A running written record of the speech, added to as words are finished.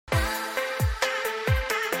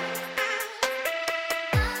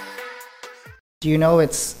Do you know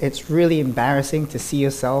it's really embarrassing to see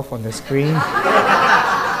yourself on the screen?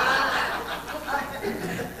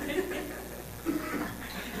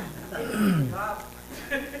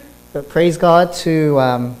 But praise God to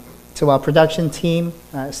our production team,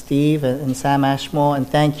 Steve and Sam Ashmore, and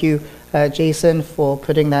thank you, Jason, for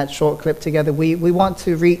putting that short clip together. We want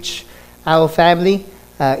to reach our family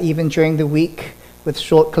even during the week with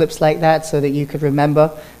short clips like that so that you could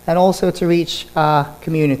remember, and also to reach our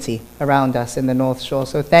community around us in the North Shore.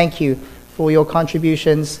 So thank you for your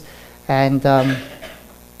contributions, and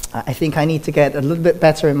I think I need to get a little bit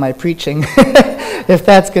better in my preaching if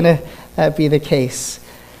that's going to be the case.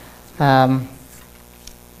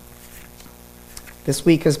 This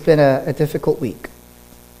week has been a difficult week.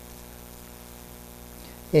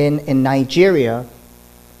 In Nigeria,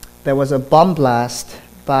 there was a bomb blast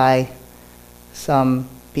by some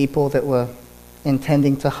people that were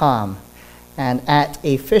intending to harm. And at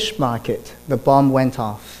a fish market, the bomb went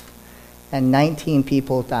off. And 19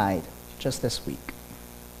 people died just this week.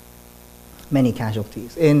 Many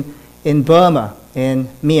casualties. In Burma, in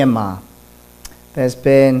Myanmar, there's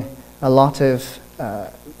been a lot of,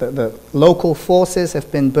 the local forces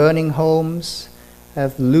have been burning homes,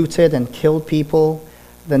 have looted and killed people.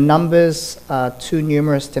 The numbers are too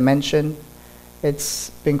numerous to mention. It's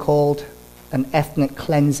been called an ethnic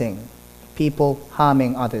cleansing. People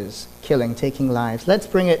harming others, killing, taking lives. Let's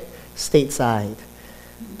bring it stateside.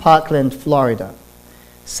 Parkland, Florida.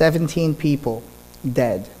 17 people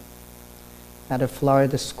dead at a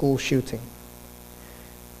Florida school shooting.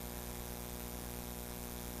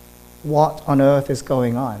 What on earth is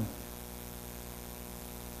going on?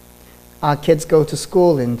 Our kids go to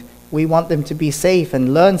school and we want them to be safe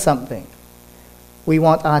and learn something. We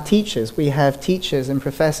want our teachers, we have teachers and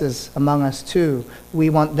professors among us too,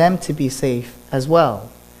 we want them to be safe as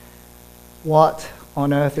well. What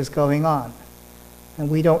on earth is going on?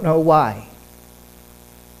 And we don't know why.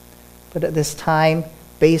 But at this time,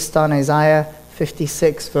 based on Isaiah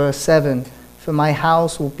 56 verse 7, "For my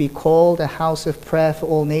house will be called a house of prayer for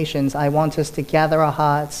all nations," I want us to gather our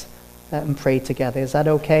hearts and pray together. Is that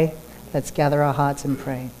okay? Let's gather our hearts and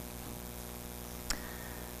pray.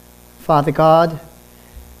 Father God,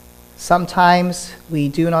 sometimes we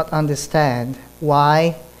do not understand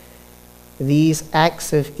why these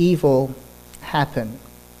acts of evil happen.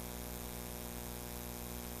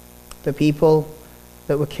 The people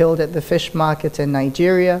that were killed at the fish market in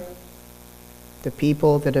Nigeria, the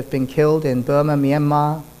people that have been killed in Burma,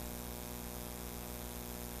 Myanmar,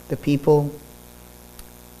 the people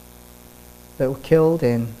that were killed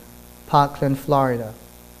in Parkland, Florida.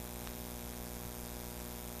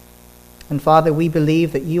 And Father, we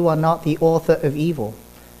believe that you are not the author of evil,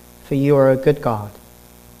 for you are a good God.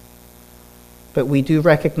 But we do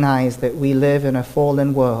recognize that we live in a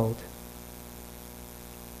fallen world,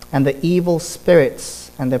 and the evil spirits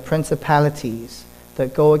and the principalities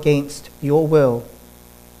that go against your will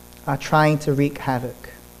are trying to wreak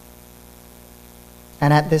havoc.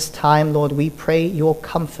 And at this time, Lord, we pray your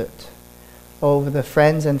comfort over the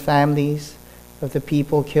friends and families of the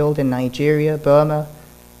people killed in Nigeria, Burma,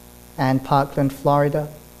 and Parkland, Florida.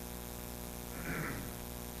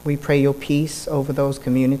 We pray your peace over those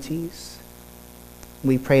communities.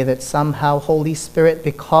 We pray that somehow, Holy Spirit,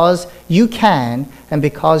 because you can and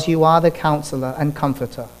because you are the counselor and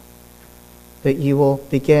comforter, that you will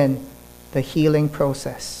begin the healing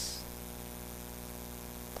process.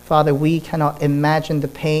 Father, we cannot imagine the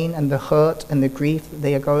pain and the hurt and the grief that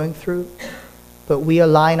they are going through, but we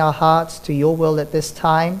align our hearts to your will at this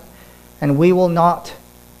time, and we will not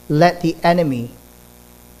let the enemy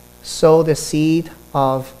sow the seed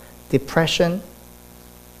of depression,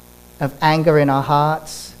 of anger in our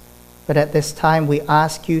hearts. But at this time, we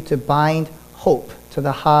ask you to bind hope to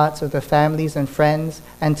the hearts of the families and friends,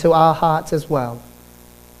 and to our hearts as well,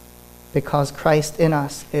 because Christ in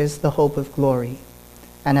us is the hope of glory.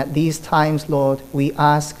 And at these times, Lord, we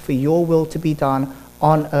ask for your will to be done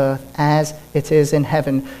on earth as it is in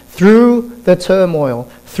heaven, through the turmoil,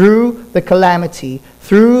 through the calamity,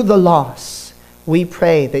 through the loss. We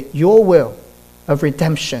pray that your will of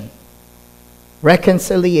redemption,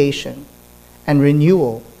 reconciliation, and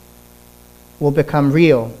renewal will become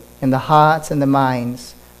real in the hearts and the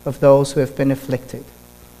minds of those who have been afflicted.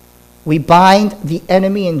 We bind the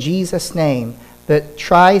enemy in Jesus' name that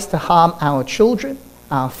tries to harm our children,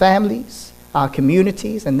 our families, our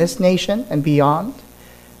communities, and this nation and beyond.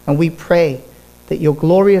 And we pray that your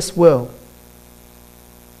glorious will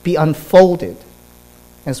be unfolded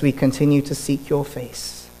as we continue to seek your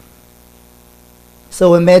face.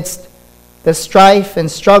 So amidst the strife and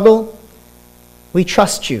struggle, we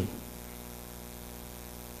trust you.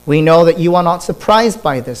 We know that you are not surprised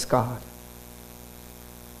by this, God.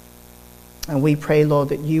 And we pray, Lord,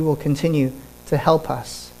 that you will continue to help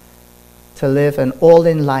us to live an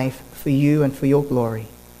all-in life for you and for your glory,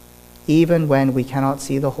 even when we cannot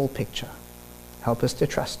see the whole picture. Help us to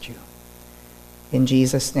trust you. In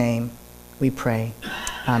Jesus' name we pray.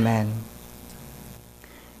 Amen.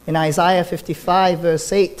 In Isaiah 55,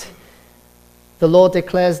 verse 8, the Lord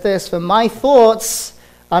declares this, "For my thoughts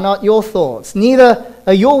are not your thoughts, neither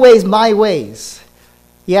are your ways my ways."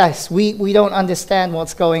 Yes, we don't understand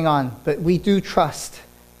what's going on, but we do trust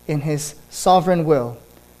in his sovereign will,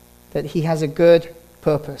 that he has a good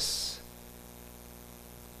purpose.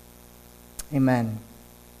 Amen.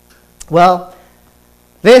 Well,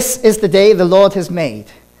 this is the day the Lord has made,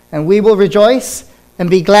 and we will rejoice and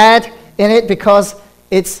be glad in it because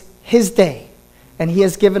it's his day, and he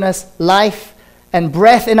has given us life and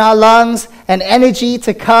breath in our lungs and energy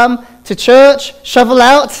to come to church, shovel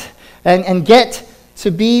out, and get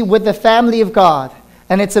to be with the family of God.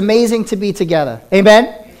 And it's amazing to be together.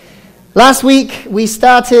 Amen? Last week, we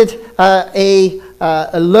started a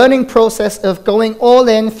learning process of going all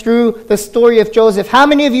in through the story of Joseph. How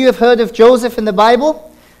many of you have heard of Joseph in the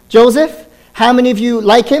Bible? Joseph? How many of you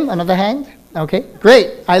like him? Another hand? Okay, great.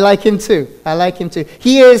 I like him too.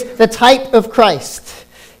 He is the type of Christ.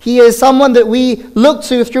 He is someone that we look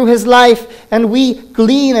to through his life, and we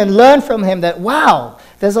glean and learn from him that, wow,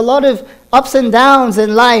 there's a lot of ups and downs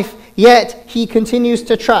in life, yet he continues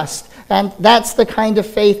to trust. And that's the kind of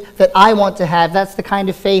faith that I want to have. That's the kind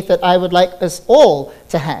of faith that I would like us all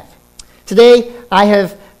to have. Today, I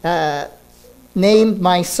have named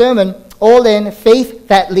my sermon, All In, Faith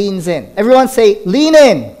That Leans In. Everyone say, lean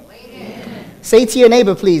in. Lean in. Say to your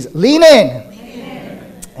neighbor, please, lean in. Lean in.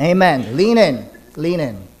 Amen. Lean in. Lean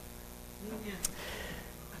in.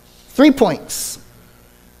 3 points.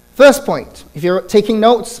 First point, if you're taking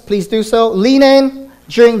notes, please do so. Lean in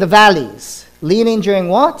during the valleys. Lean in during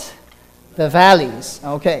what? The valleys.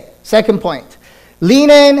 Okay. Second point, lean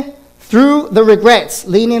in through the regrets.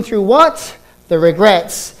 Lean in through what? The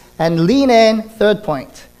regrets. And lean in, third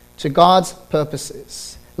point, to God's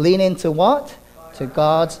purposes. Lean into what? To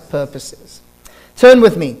God's purposes. Turn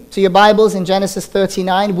with me to your Bibles in Genesis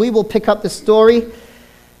 39. We will pick up the story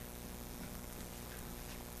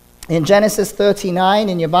in Genesis 39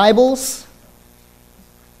 in your Bibles,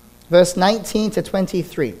 verse 19 to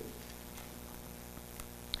 23.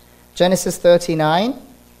 Genesis 39,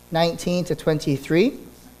 19 to 23.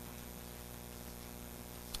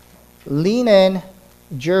 Lean in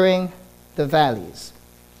during the valleys.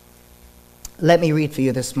 Let me read for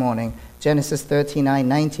you this morning. Genesis 39,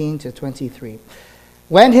 19 to 23.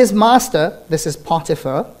 When his master, this is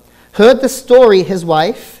Potiphar, heard the story his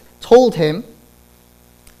wife told him,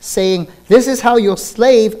 saying, "This is how your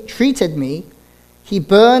slave treated me," he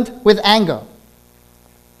burned with anger.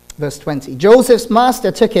 Verse 20. Joseph's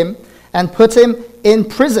master took him and put him in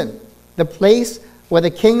prison, the place where the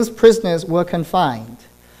king's prisoners were confined.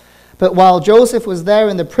 But while Joseph was there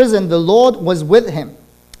in the prison, the Lord was with him.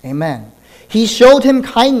 Amen. He showed him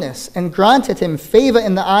kindness and granted him favor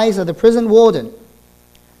in the eyes of the prison warden.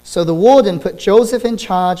 So the warden put Joseph in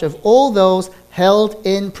charge of all those held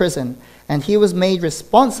in prison, and he was made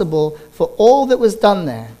responsible for all that was done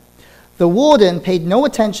there. The warden paid no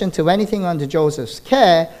attention to anything under Joseph's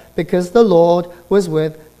care because the Lord was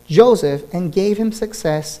with Joseph and gave him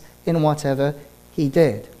success in whatever he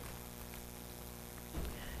did.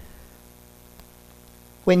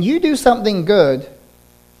 When you do something good,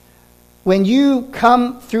 when you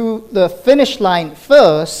come through the finish line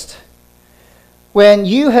first, when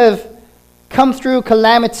you have come through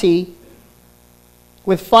calamity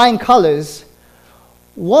with fine colors,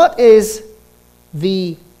 what is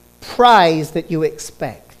the prize that you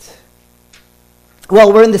expect?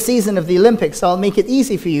 Well, we're in the season of the Olympics, so I'll make it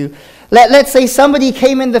easy for you. Let's say somebody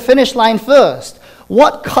came in the finish line first.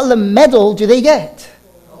 What color medal do they get?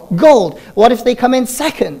 Gold. What if they come in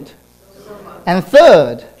second? And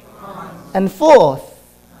third? And fourth?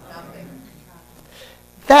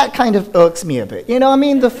 That kind of irks me a bit. You know what I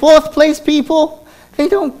mean? The fourth place people, they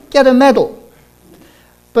don't get a medal.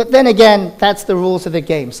 But then again, that's the rules of the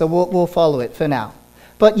game, so we'll follow it for now.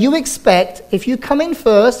 But you expect, if you come in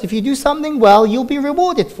first, if you do something well, you'll be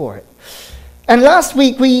rewarded for it. And last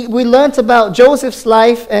week, we learned about Joseph's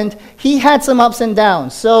life, and he had some ups and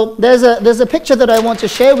downs. So there's a picture that I want to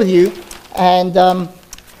share with you, and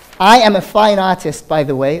I am a fine artist, by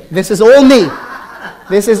the way. This is all me.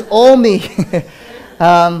 This is all me.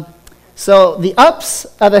 So the ups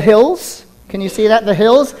are the hills. Can you see that? The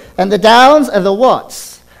hills. And the downs are the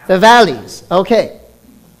whats? The valleys. Okay.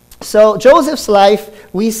 So Joseph's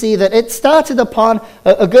life, we see that it started upon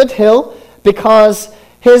a good hill because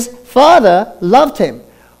his father loved him.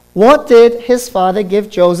 What did his father give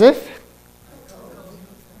Joseph?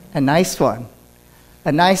 A nice one.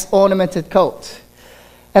 A nice ornamented coat.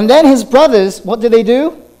 And then his brothers, what did they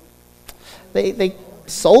do? They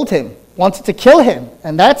sold him, wanted to kill him.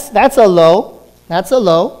 And that's a low. That's a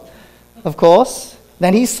low, of course.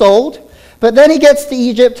 Then he's sold. But then he gets to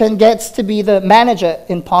Egypt and gets to be the manager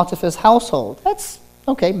in Potiphar's household. That's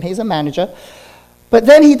okay, he's a manager. But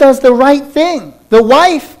then he does the right thing. The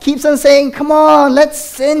wife keeps on saying, come on, let's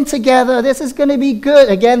sin together. This is going to be good.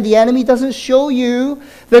 Again, the enemy doesn't show you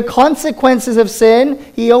the consequences of sin.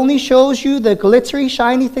 He only shows you the glittery,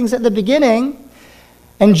 shiny things at the beginning.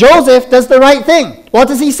 And Joseph does the right thing. What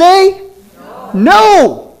does he say?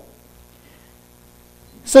 No.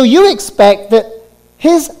 So you expect that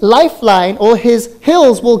his lifeline or his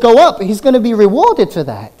hills will go up. He's going to be rewarded for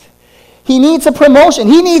that. He needs a promotion.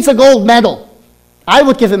 He needs a gold medal. I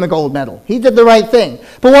would give him a gold medal. He did the right thing.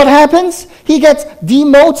 But what happens? He gets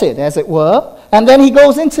demoted, as it were, and then he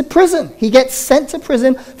goes into prison. He gets sent to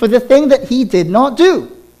prison for the thing that he did not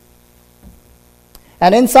do.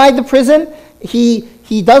 And inside the prison, he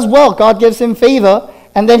does well. God gives him favor,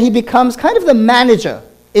 and then he becomes kind of the manager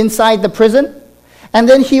inside the prison. And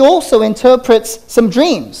then he also interprets some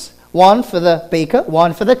dreams. One for the baker,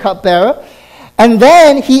 one for the cupbearer. And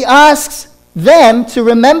then he asks them to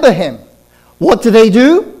remember him. What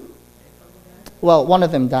do? Well, one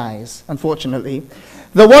of them dies, unfortunately.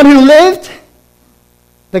 The one who lived,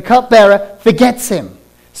 the cupbearer, forgets him.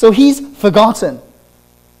 So he's forgotten.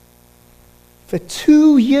 For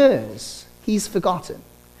 2 years, he's forgotten.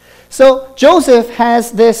 So Joseph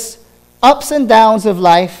has this ups and downs of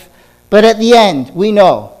life, but at the end, we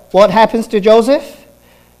know what happens to Joseph.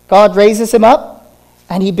 God raises him up,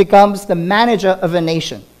 and he becomes the manager of a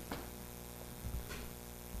nation.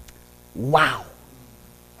 Wow.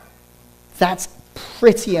 That's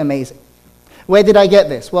pretty amazing. Where did I get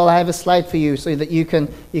this? Well, I have a slide for you so that you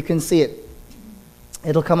can see it.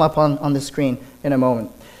 It'll come up on the screen in a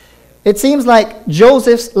moment. It seems like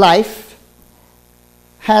Joseph's life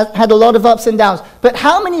had a lot of ups and downs. But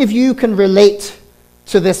how many of you can relate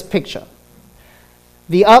to this picture?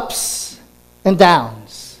 The ups and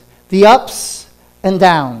downs. The ups and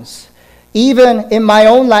downs. Even in my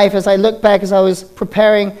own life, as I look back, as I was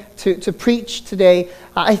preparing to preach today,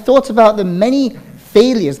 I thought about the many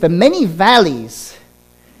failures, the many valleys.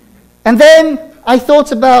 And then I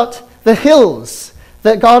thought about the hills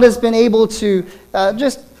that God has been able to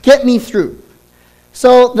just get me through.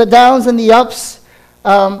 So the downs and the ups.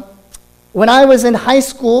 When I was in high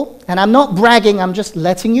school, and I'm not bragging, I'm just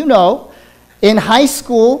letting you know, in high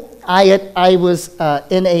school, I was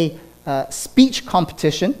in a speech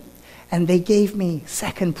competition, and they gave me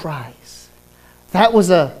second prize. That was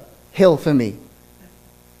a hill for me.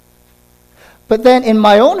 But then in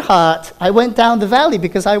my own heart, I went down the valley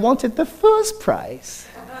because I wanted the first prize.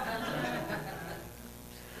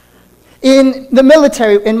 In the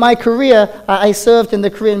military, in my career, I served in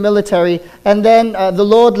the Korean military, and then the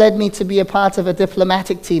Lord led me to be a part of a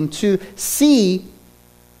diplomatic team to see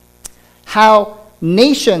how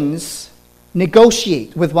nations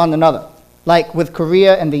negotiate with one another. Like with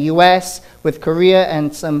Korea and the US, with Korea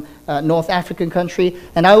and some North African country.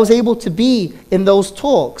 And I was able to be in those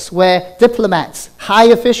talks where diplomats, high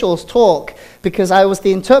officials talk, because I was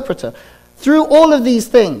the interpreter. Through all of these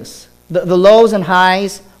things, the lows and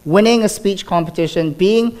highs, winning a speech competition,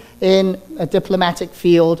 being in a diplomatic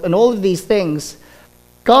field, and all of these things,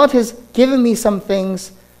 God has given me some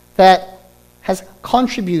things that has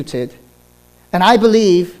contributed, and I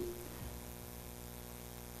believe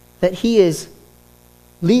that He is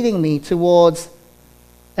leading me towards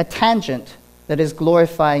a tangent that is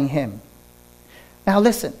glorifying Him. Now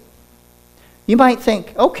listen, you might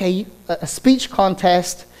think, okay, a speech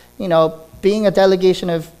contest, being a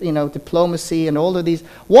delegation of, diplomacy and all of these,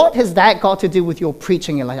 what has that got to do with your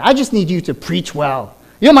preaching in life? I just need you to preach well.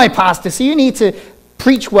 You're my pastor, so you need to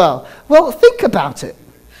preach well. Well, think about it.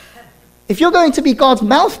 If you're going to be God's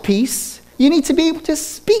mouthpiece, you need to be able to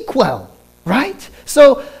speak well, right?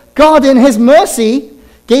 So God, in His mercy,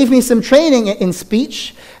 gave me some training in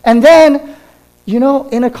speech. And then,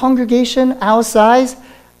 in a congregation our size,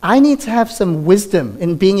 I need to have some wisdom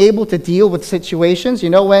in being able to deal with situations.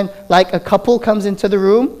 When like a couple comes into the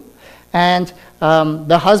room and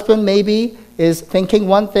the husband maybe is thinking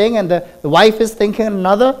one thing and the wife is thinking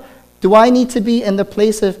another. Do I need to be in the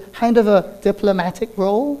place of kind of a diplomatic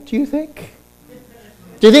role, do you think?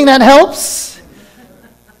 Do you think that helps?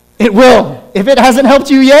 It will. If it hasn't helped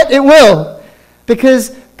you yet, it will. Because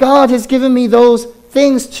God has given me those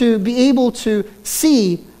things to be able to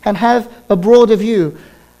see and have a broader view.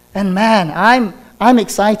 And man, I'm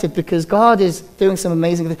excited because God is doing some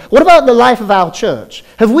amazing things. What about the life of our church?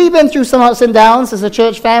 Have we been through some ups and downs as a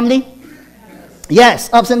church family?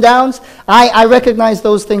 Yes, ups and downs. I recognize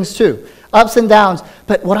those things too. Ups and downs.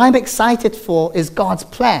 But what I'm excited for is God's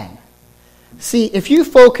plan. See, if you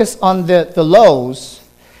focus on the lows,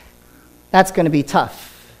 that's going to be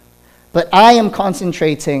tough. But I am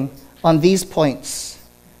concentrating on these points.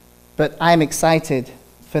 But I'm excited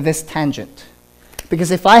for this tangent.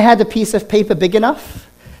 Because if I had a piece of paper big enough,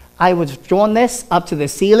 I would have drawn this up to the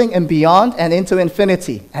ceiling and beyond and into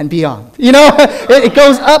infinity and beyond. You know, it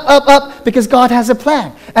goes up, up, up because God has a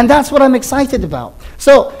plan. And that's what I'm excited about.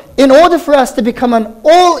 So in order for us to become an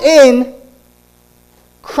all-in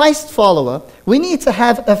Christ follower, we need to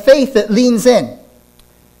have a faith that leans in,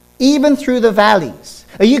 even through the valleys.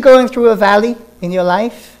 Are you going through a valley in your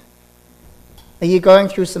life? Are you going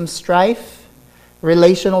through some strife,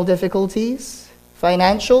 relational difficulties,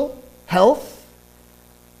 financial, health?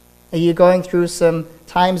 Are you going through some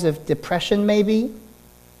times of depression maybe?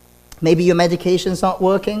 Maybe your medication's not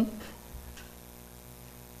working?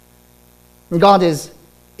 And God is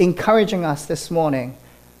encouraging us this morning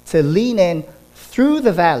to lean in through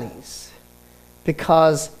the valleys,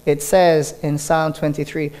 because it says in Psalm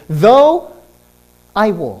 23, though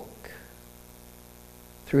I walk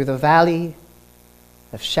through the valley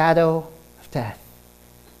of shadow of death,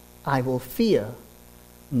 I will fear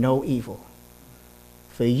no evil,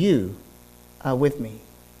 for you are with me.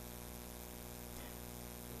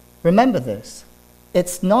 Remember this.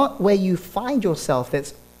 It's not where you find yourself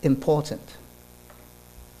that's important.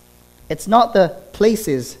 It's not the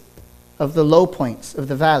places of the low points of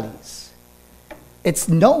the valleys. It's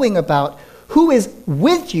knowing about who is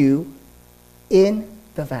with you in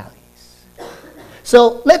the valleys.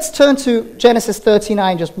 So let's turn to Genesis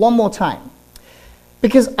 39 just one more time,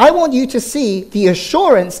 because I want you to see the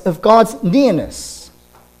assurance of God's nearness.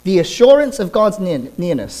 The assurance of God's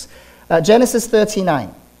nearness. Genesis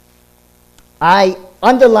 39. I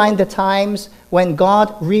underlined the times when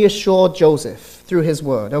God reassured Joseph through his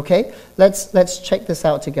word, okay? Let's check this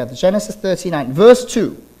out together. Genesis 39, verse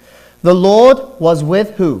 2. The Lord was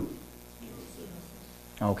with who?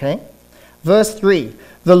 Okay. Verse 3.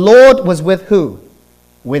 The Lord was with who?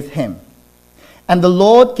 With him. And the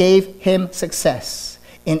Lord gave him success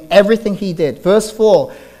in everything he did. Verse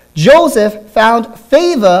 4. Joseph found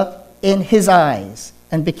favor in his eyes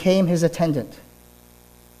and became his attendant.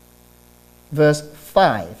 Verse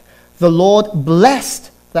 5. The Lord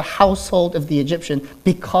blessed the household of the Egyptian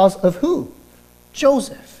because of who?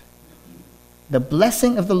 Joseph. The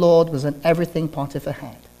blessing of the Lord was on everything Potiphar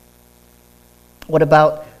had. What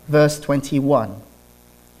about verse 21?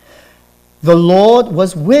 The Lord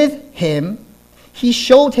was with him. He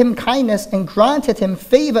showed him kindness and granted him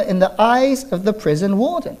favor in the eyes of the prison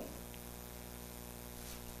warden.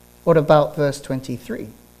 What about verse 23?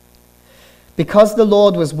 Because the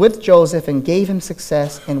Lord was with Joseph and gave him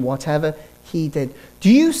success in whatever he did. Do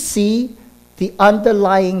you see the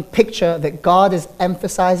underlying picture that God is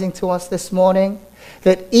emphasizing to us this morning?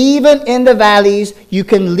 That even in the valleys, you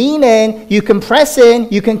can lean in, you can press in,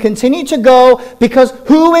 you can continue to go, because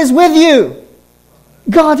who is with you?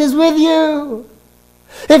 God is with you.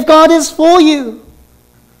 If God is for you,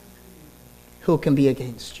 who can be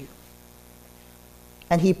against you?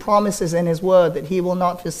 And he promises in his word that he will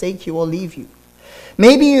not forsake you or leave you.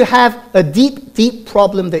 Maybe you have a deep, deep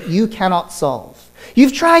problem that you cannot solve.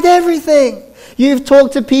 You've tried everything. You've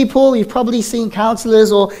talked to people, you've probably seen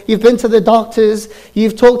counselors, or you've been to the doctors,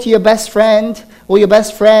 you've talked to your best friend or your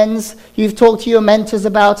best friends, you've talked to your mentors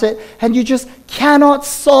about it, and you just cannot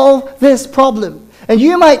solve this problem. And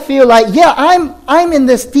you might feel like, yeah, I'm in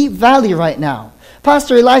this deep valley right now.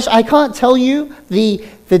 Pastor Elisha, I can't tell you the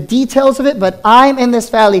details of it, but I'm in this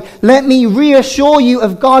valley. Let me reassure you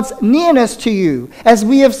of God's nearness to you, as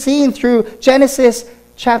we have seen through Genesis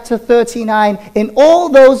chapter 39, in all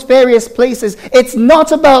those various places. It's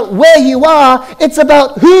not about where you are, it's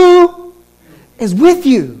about who is with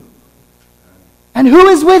you. And who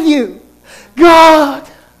is with you? God,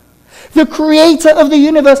 the creator of the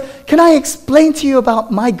universe. Can I explain to you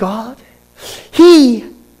about my God? He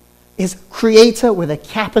is creator with a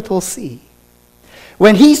capital C.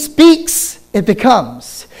 When he speaks, it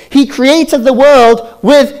becomes. He created the world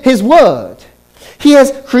with his word. He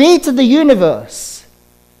has created the universe,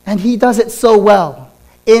 and he does it so well,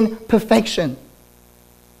 in perfection.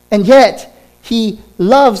 And yet, he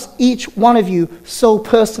loves each one of you so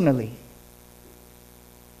personally.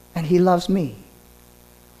 And he loves me.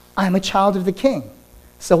 I'm a child of the King.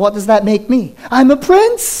 So what does that make me? I'm a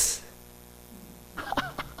prince.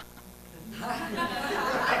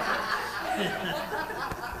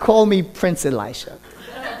 Call me Prince Elisha.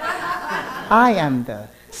 I am the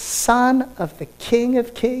son of the King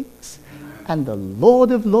of Kings and the Lord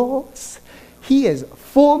of Lords. He is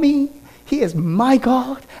for me. He is my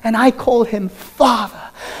God, and I call him Father.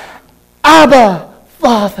 Abba,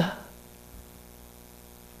 Father.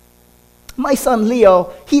 My son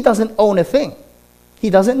Leo, he doesn't own a thing. He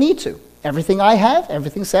doesn't need to. Everything I have,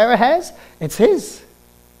 everything Sarah has, it's his.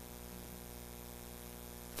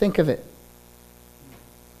 Think of it.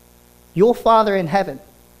 Your Father in heaven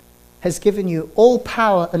has given you all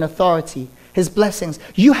power and authority, his blessings.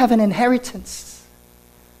 You have an inheritance.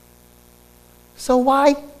 So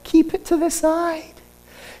why keep it to the side?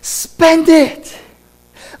 Spend it.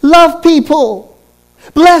 Love people.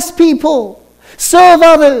 Bless people. Serve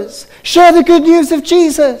others. Share the good news of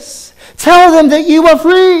Jesus. Tell them that you are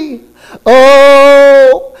free.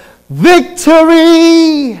 Oh,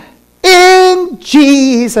 victory in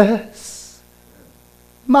Jesus,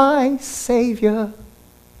 my Savior,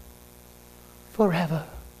 forever.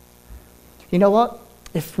 You know what?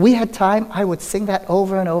 If we had time, I would sing that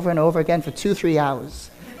over and over and over again for 2-3 hours.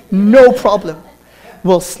 No problem.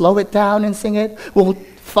 We'll slow it down and sing it. We'll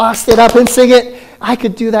fast it up and sing it. I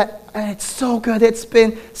could do that. And it's so good. It's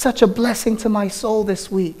been such a blessing to my soul this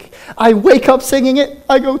week. I wake up singing it.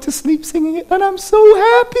 I go to sleep singing it. And I'm so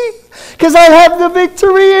happy because I have the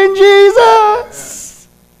victory in Jesus.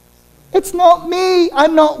 It's not me.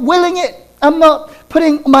 I'm not willing it. I'm not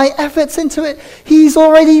putting my efforts into it. He's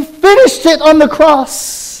already finished it on the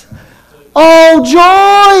cross. Oh,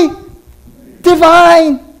 joy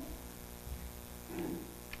divine.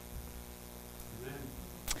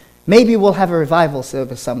 Maybe we'll have a revival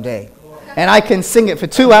service someday, and I can sing it for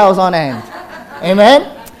 2 hours on end.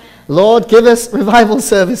 Amen? Lord, give us revival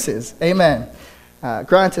services. Amen.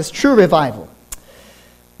 Grant us true revival.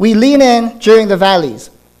 We lean in during the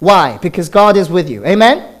valleys. Why? Because God is with you.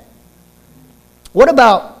 Amen? What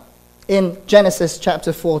about in Genesis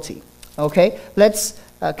chapter 40? Okay, let's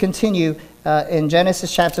continue in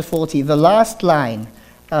Genesis chapter 40. The last line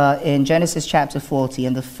in Genesis chapter 40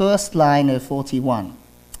 and the first line of 41.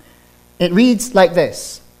 It reads like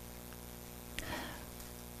this.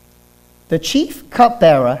 The chief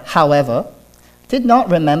cupbearer, however, did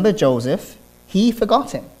not remember Joseph. He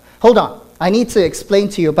forgot him. Hold on. I need to explain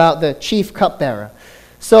to you about the chief cupbearer.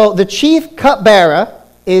 So the chief cupbearer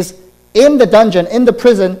is in the dungeon, in the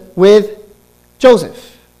prison with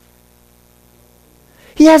Joseph.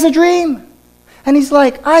 He has a dream. And he's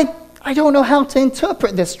like, I don't know how to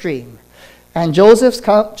interpret this dream. And Joseph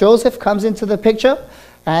comes into the picture.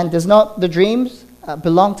 And does not the dreams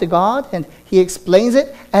belong to God? And he explains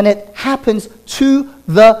it, and it happens to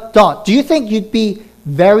the dot. Do you think you'd be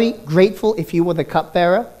very grateful if you were the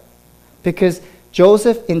cupbearer? Because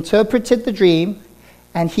Joseph interpreted the dream,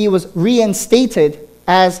 and he was reinstated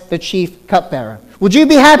as the chief cupbearer. Would you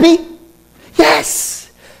be happy?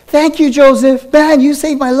 Yes! Thank you, Joseph. Man, you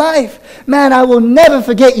saved my life. Man, I will never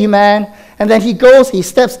forget you, man. And then he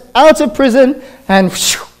steps out of prison, and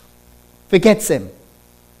forgets him.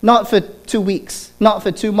 Not for 2 weeks, not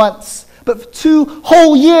for 2 months, but for 2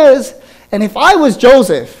 whole years. And if I was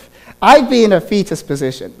Joseph, I'd be in a fetus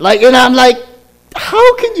position. I'm like,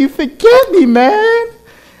 how can you forget me, man?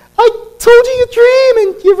 I told you your dream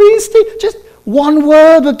and you reinstated. Just one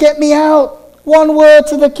word would get me out. One word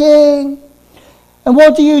to the king. And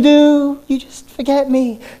what do? You just forget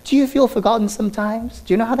me. Do you feel forgotten sometimes?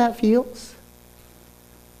 Do you know how that feels?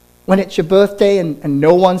 When it's your birthday and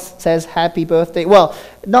no one says happy birthday. Well,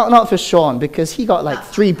 not for Sean, because he got like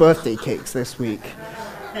 3 birthday cakes this week.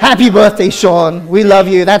 Happy birthday, Sean. We love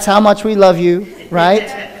you. That's how much we love you, right?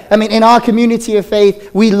 I mean, in our community of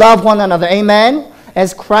faith, we love one another. Amen?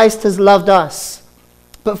 As Christ has loved us.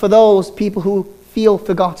 But for those people who feel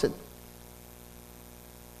forgotten,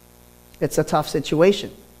 it's a tough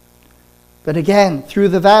situation. But again, through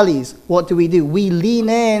the valleys, what do? We lean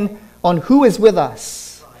in on who is with us.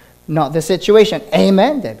 Not the situation.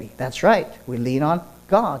 Amen, Debbie. That's right. We lean on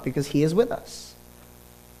God because he is with us.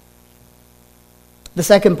 The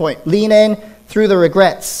second point, lean in through the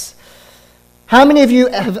regrets. How many of you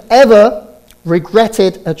have ever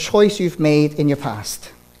regretted a choice you've made in your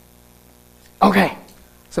past? Okay,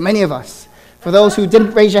 so many of us. For those who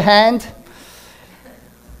didn't raise your hand,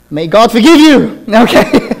 may God forgive you.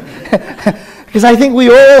 Okay, because I think we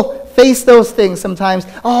all face those things sometimes.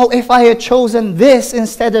 Oh, if I had chosen this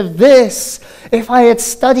instead of this. If I had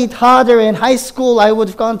studied harder in high school, I would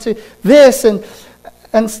have gone to this. And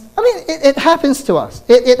I mean, it happens to us.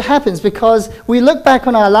 It happens because we look back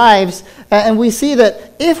on our lives and we see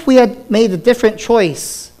that if we had made a different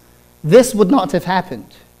choice, this would not have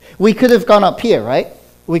happened. We could have gone up here, right?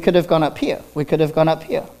 we could have gone up here. We could have gone up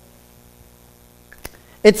here.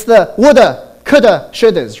 It's the woulda, coulda,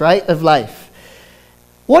 shouldas, right, of life.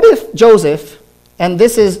 What if Joseph, and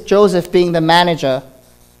this is Joseph being the manager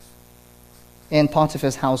in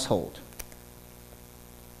Potiphar's household.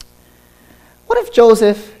 What if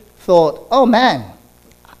Joseph thought, oh man,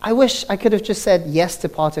 I wish I could have just said yes to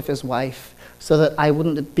Potiphar's wife so that I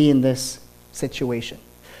wouldn't be in this situation.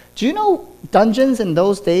 Do you know dungeons in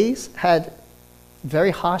those days had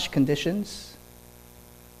very harsh conditions?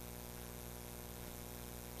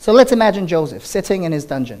 So let's imagine Joseph sitting in his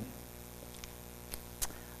dungeon.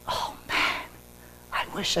 Oh man, I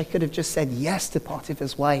wish I could have just said yes to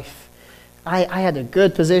Potiphar's wife. I had a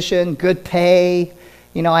good position, good pay,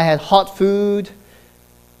 I had hot food.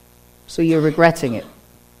 So you're regretting it.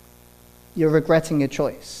 You're regretting your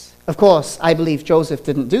choice. Of course, I believe Joseph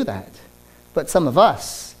didn't do that. But some of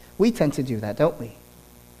us, we tend to do that, don't we?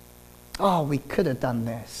 Oh, we could have done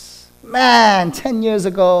this. Man, 10 years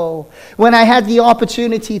ago, when I had the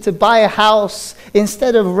opportunity to buy a house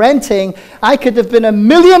instead of renting, I could have been a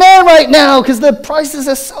millionaire right now because the prices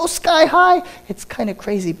are so sky high. It's kind of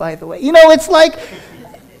crazy, by the way. It's like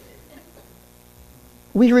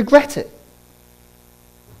we regret it.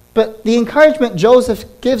 But the encouragement Joseph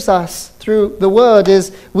gives us through the word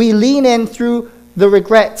is we lean in through the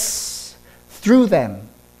regrets, through them.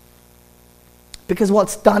 Because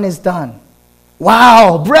what's done is done.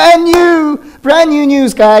 Wow, brand new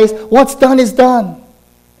news, guys. What's done is done.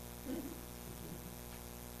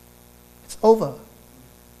 It's over.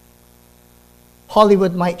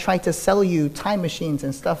 Hollywood might try to sell you time machines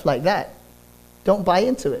and stuff like that. Don't buy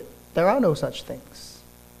into it. There are no such things.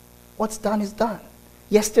 What's done is done.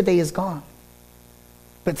 Yesterday is gone.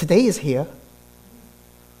 But today is here.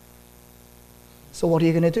 So what are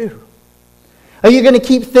you going to do? Are you going to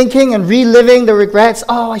keep thinking and reliving the regrets?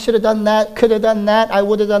 Oh, I should have done that, could have done that, I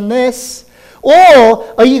would have done this.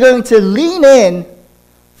 Or are you going to lean in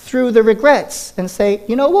through the regrets and say,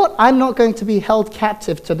 you know what? I'm not going to be held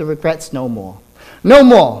captive to the regrets no more. No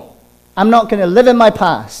more. I'm not going to live in my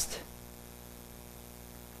past.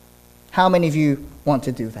 How many of you want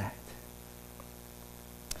to do that?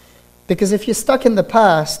 Because if you're stuck in the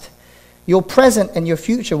past, your present and your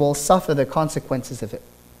future will suffer the consequences of it.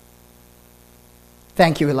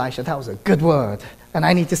 Thank you, Elisha. That was a good word. And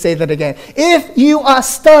I need to say that again. If you are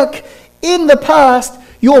stuck in the past,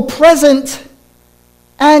 your present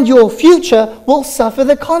and your future will suffer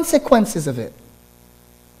the consequences of it.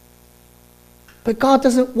 But God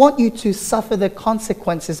doesn't want you to suffer the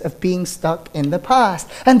consequences of being stuck in the past.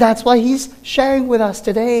 And that's why He's sharing with us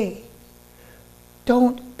today.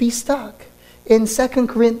 Don't be stuck. In 2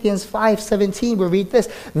 Corinthians 5:17, we read this.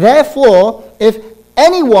 Therefore, if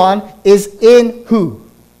anyone is in who?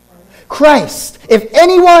 Christ. If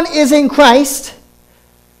anyone is in Christ,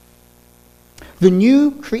 the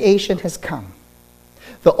new creation has come.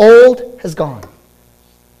 The old has gone.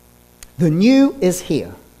 The new is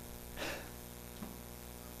here.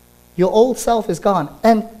 Your old self is gone.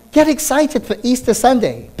 And get excited for Easter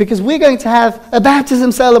Sunday because we're going to have a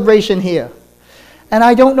baptism celebration here. And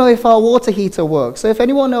I don't know if our water heater works. So if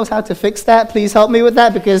anyone knows how to fix that, please help me with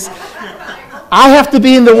that because I have to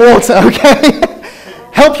be in the water, okay?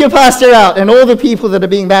 Help your pastor out and all the people that are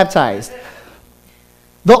being baptized.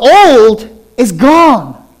 The old is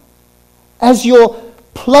gone as you're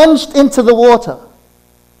plunged into the water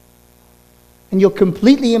and you're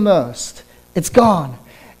completely immersed. It's gone.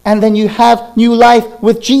 And then you have new life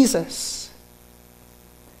with Jesus.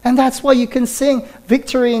 And that's why you can sing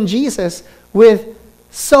Victory in Jesus with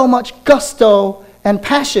so much gusto and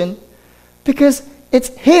passion, because it's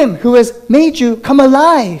Him who has made you come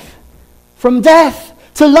alive from death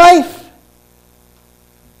to life.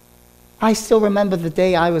 I still remember the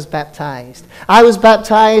day I was baptized. I was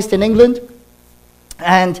baptized in England,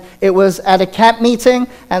 and it was at a camp meeting,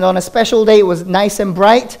 and on a special day it was nice and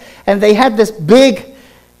bright, and they had this big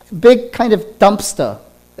kind of dumpster.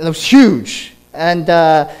 It was huge, and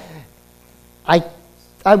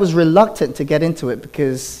I was reluctant to get into it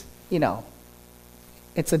because,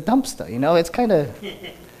 it's a dumpster, it's kind of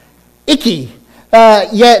icky.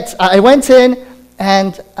 Yet I went in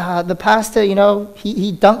and the pastor, he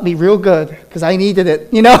dunked me real good because I needed it,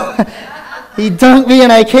 He dunked me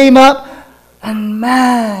and I came up and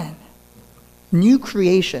man, new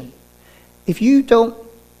creation. If you don't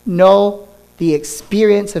know the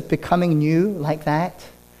experience of becoming new like that,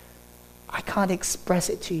 I can't express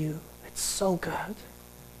it to you. It's so good.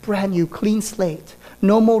 Brand new, clean slate.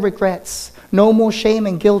 No more regrets. No more shame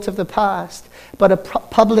and guilt of the past. But a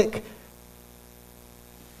public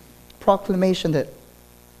proclamation that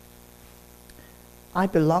I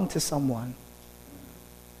belong to someone.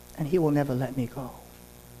 and he will never let me go.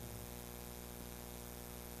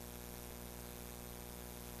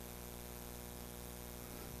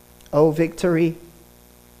 Oh, victory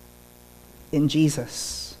in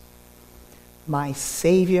Jesus, my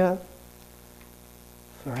Savior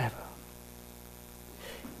forever.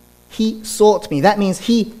 He sought me. That means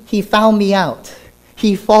he found me out.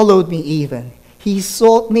 He followed me even. He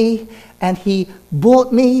sought me and he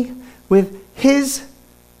bought me with his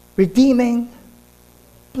redeeming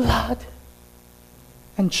blood.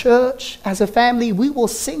 And church, as a family, we will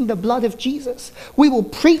sing the blood of Jesus. We will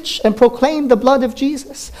preach and proclaim the blood of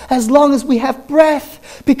Jesus as long as we have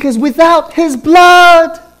breath, because without his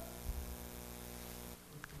blood,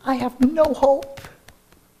 I have no hope.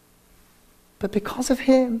 But because of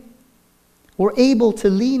him, we're able to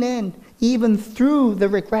lean in even through the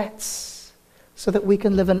regrets so that we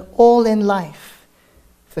can live an all-in life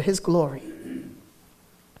for his glory.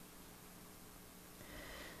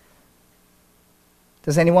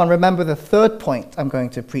 Does anyone remember the third point I'm going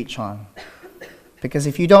to preach on? Because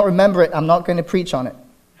if you don't remember it, I'm not going to preach on it.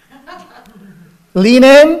 Lean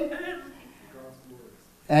in.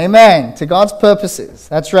 Amen. To God's purposes.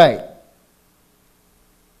 That's right.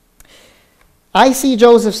 I see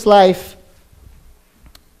Joseph's life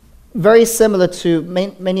very similar to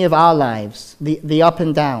many of our lives, the up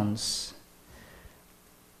and downs.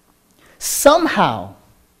 Somehow,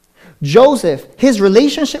 Joseph, his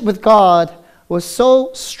relationship with God was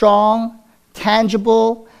so strong,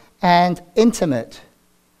 tangible, and intimate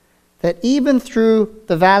that even through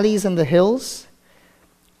the valleys and the hills,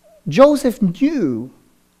 Joseph knew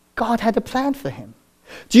God had a plan for him.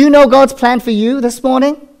 Do you know God's plan for you this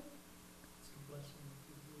morning?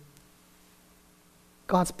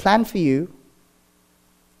 God's plan for you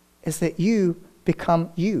is that you become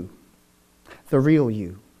you, the real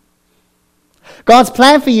you. God's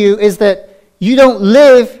plan for you is that you don't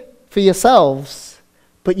live for yourselves,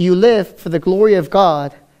 but you live for the glory of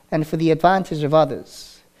God and for the advantage of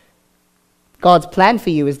others. God's plan for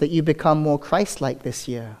you is that you become more Christ-like this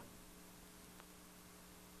year.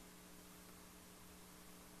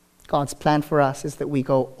 God's plan for us is that we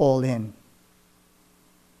go all in.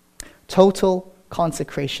 Total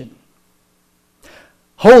consecration.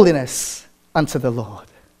 Holiness unto the Lord.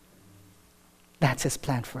 That's his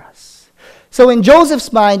plan for us. So in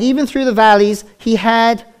Joseph's mind, even through the valleys, he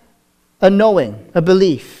had a knowing, a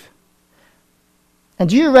belief. And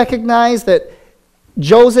do you recognize that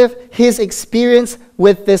Joseph, his experience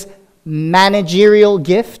with this managerial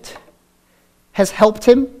gift has helped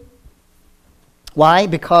him? Why?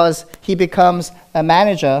 Because he becomes a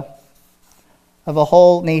manager of a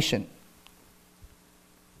whole nation.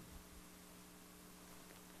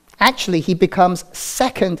 Actually, he becomes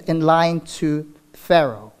second in line to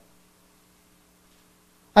Pharaoh.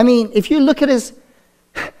 I mean, if you look at his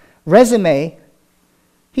resume,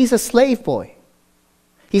 he's a slave boy.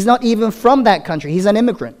 He's not even from that country. He's an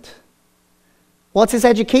immigrant. What's his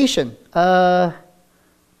education? What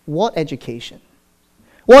education?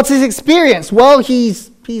 What's his experience? Well,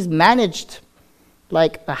 he's managed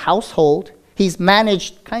like a household. He's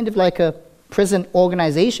managed kind of like a prison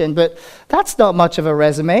organization, but that's not much of a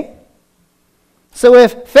resume. So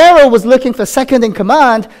if Pharaoh was looking for second in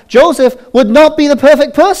command, Joseph would not be the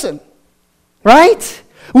perfect person, right?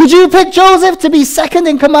 Would you pick Joseph to be second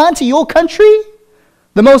in command to your country?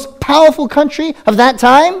 The most powerful country of that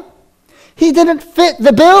time? He didn't fit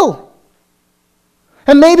the bill.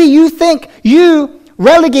 And maybe you think you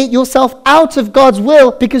relegate yourself out of God's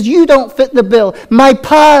will because you don't fit the bill. My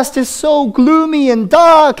past is so gloomy and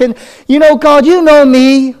dark, and God, you know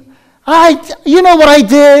me. You know what I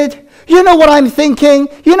did. You know what I'm thinking.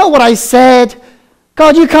 You know what I said.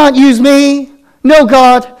 God, you can't use me. No,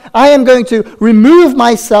 God, I am going to remove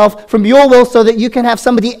myself from your will so that you can have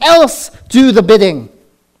somebody else do the bidding,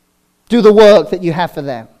 do the work that you have for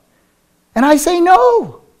them. And I say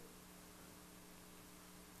no.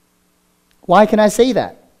 Why can I say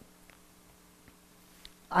that?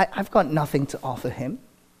 I've got nothing to offer him.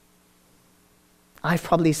 I've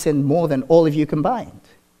probably sinned more than all of you combined.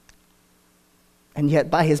 And yet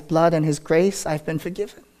by his blood and his grace, I've been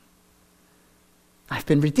forgiven. I've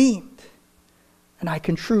been redeemed. And I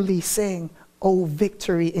can truly sing, oh,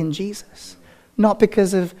 victory in Jesus. Not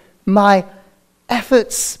because of my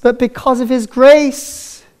efforts, but because of his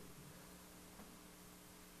grace.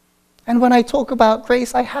 And when I talk about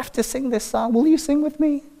grace, I have to sing this song. Will you sing with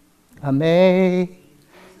me? Amazing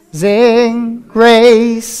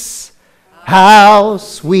grace, how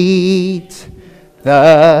sweet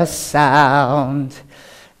the sound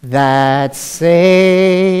that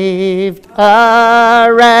saved a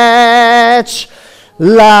wretch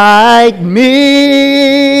like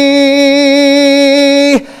me.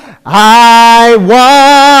 I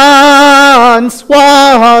once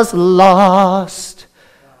was lost,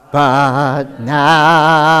 but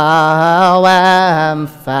now am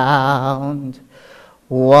found.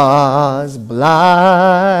 Was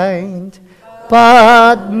blind,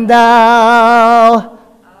 but now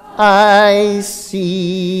I see.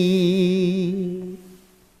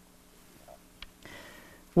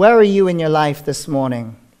 Where are you in your life this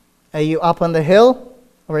morning? Are you up on the hill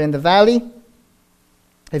or in the valley?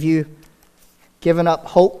 Have you given up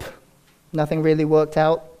hope? Nothing really worked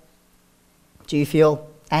out? Do you feel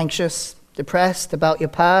anxious, depressed about your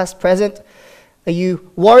past, present? Are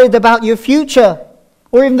you worried about your future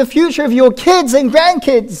or even the future of your kids and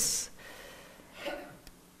grandkids?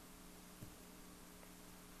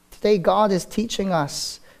 Today, God is teaching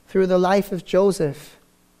us through the life of Joseph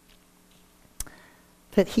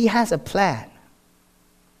that he has a plan.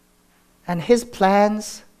 And his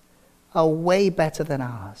plans are way better than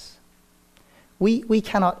ours. We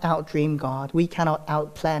cannot outdream God. We cannot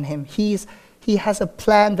outplan him. He has a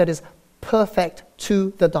plan that is perfect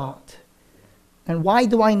to the dot. And why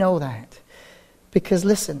do I know that? Because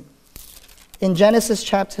listen, in Genesis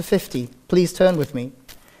chapter 50, please turn with me.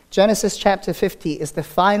 Genesis chapter 50 is the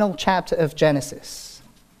final chapter of Genesis.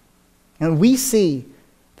 And we see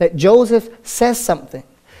that Joseph says something.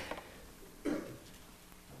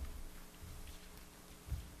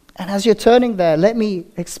 And as you're turning there, let me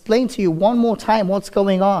explain to you one more time what's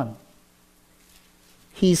going on.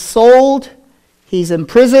 He's sold, he's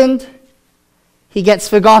imprisoned, he gets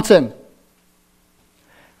forgotten.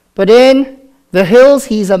 But in the hills,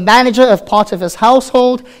 he's a manager of part of his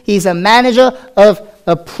household, he's a manager of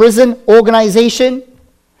a prison organization,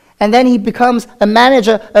 and then he becomes a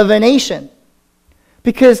manager of a nation.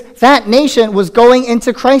 Because that nation was going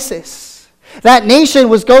into crisis. That nation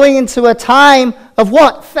was going into a time of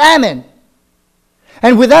what? Famine.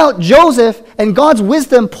 And without Joseph and God's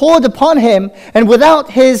wisdom poured upon him, and without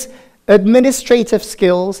his administrative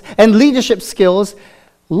skills and leadership skills,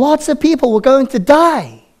 lots of people were going to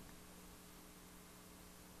die.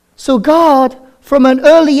 So God, from an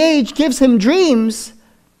early age, gives him dreams,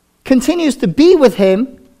 continues to be with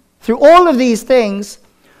him through all of these things,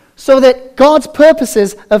 so that God's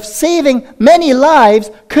purposes of saving many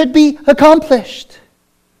lives could be accomplished.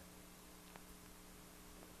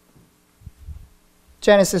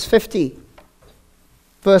 Genesis 50,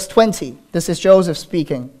 verse 20. This is Joseph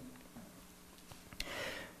speaking.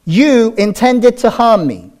 You intended to harm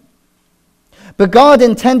me, but God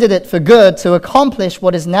intended it for good to accomplish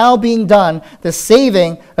what is now being done, the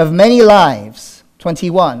saving of many lives.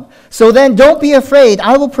 21. So then don't be afraid.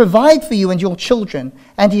 I will provide for you and your children.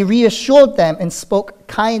 And he reassured them and spoke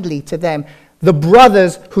kindly to them. The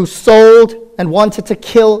brothers who sold and wanted to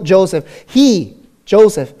kill Joseph.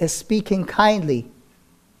 Joseph, is speaking kindly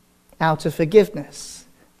out of forgiveness,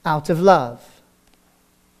 out of love.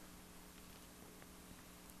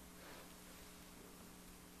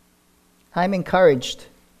 I'm encouraged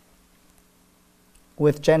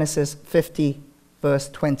with Genesis 50, verse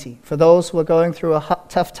 20. For those who are going through a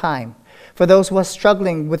tough time, for those who are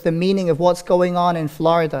struggling with the meaning of what's going on in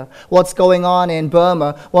Florida, what's going on in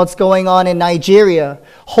Burma, what's going on in Nigeria,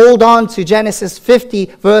 hold on to Genesis 50,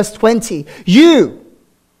 verse 20. You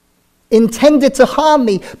intended to harm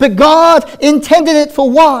me, but God intended it for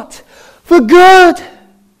what? For good.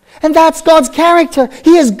 And that's God's character.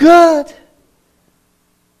 He is good.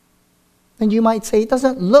 And you might say, it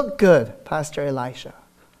doesn't look good, Pastor Elisha.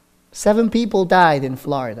 7 people died in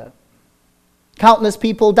Florida. Countless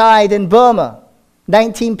people died in Burma.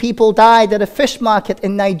 19 people died at a fish market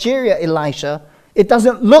in Nigeria, Elisha. It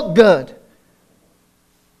doesn't look good.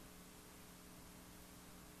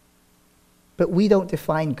 But we don't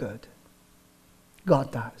define good.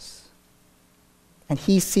 God does. And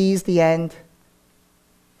he sees the end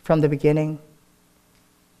from the beginning.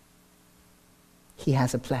 He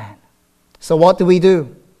has a plan. So what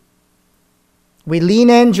do? We lean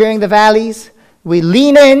in during the valleys. We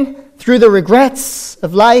lean in through the regrets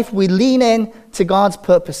of life. We lean in to God's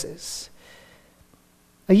purposes.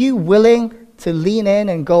 Are you willing to lean in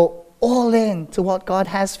and go all in to what God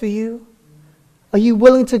has for you? Are you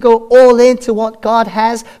willing to go all in to what God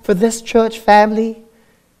has for this church family?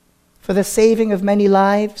 For the saving of many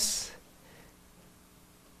lives?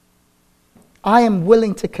 I am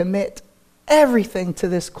willing to commit everything to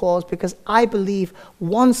this cause because I believe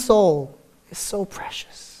one soul is so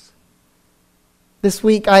precious. This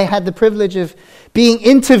week I had the privilege of being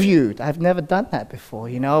interviewed. I've never done that before,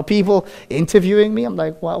 people interviewing me. I'm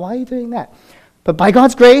like, why are you doing that? But by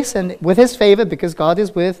God's grace and with his favor, because God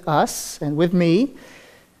is with us and with me,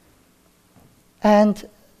 and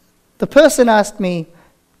the person asked me,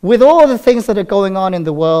 with all the things that are going on in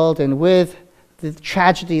the world and with the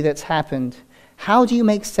tragedy that's happened, how do you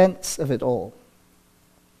make sense of it all?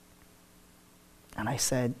 And I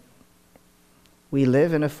said, we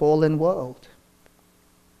live in a fallen world.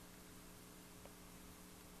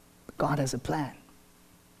 But God has a plan.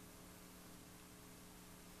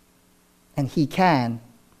 And He can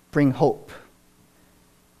bring hope.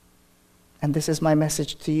 And this is my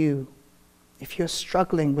message to you. If you're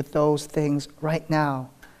struggling with those things right now,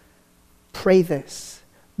 pray this.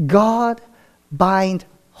 God, bind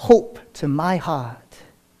hope to my heart,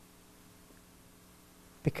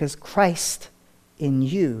 because Christ in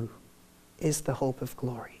you is the hope of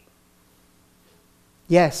glory.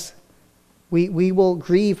 Yes, we will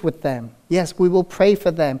grieve with them. Yes, we will pray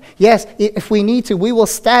for them. Yes, if we need to, we will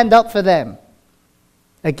stand up for them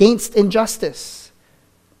against injustice.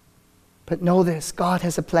 But know this, God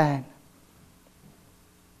has a plan.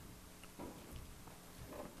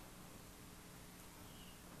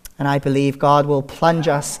 And I believe God will plunge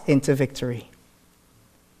us into victory.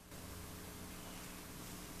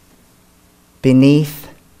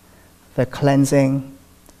 Beneath the cleansing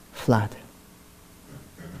flood.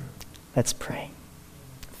 Let's pray.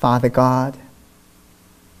 Father God,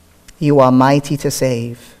 you are mighty to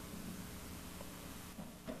save.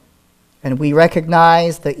 And we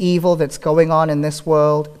recognize the evil that's going on in this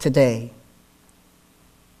world today.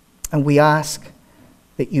 And we ask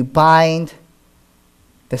that you bind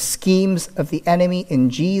the schemes of the enemy in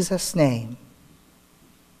Jesus' name,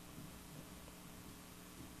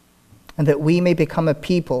 and that we may become a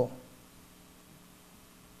people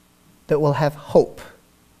that will have hope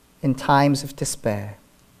in times of despair.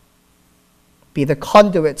 Be the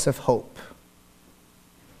conduits of hope.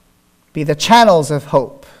 Be the channels of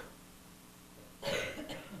hope.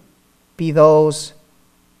 Be those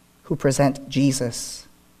who present Jesus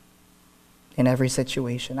in every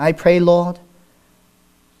situation. I pray, Lord,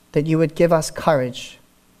 that you would give us courage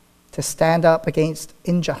to stand up against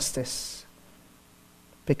injustice,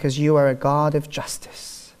 because you are a God of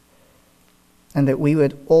justice. And that we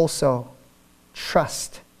would also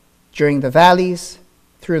trust during the valleys,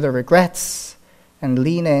 through the regrets, and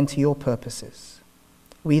lean into your purposes.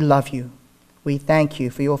 We love you. We thank you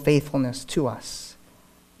for your faithfulness to us.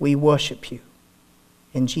 We worship you.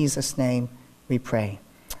 In Jesus' name we pray.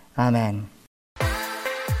 Amen.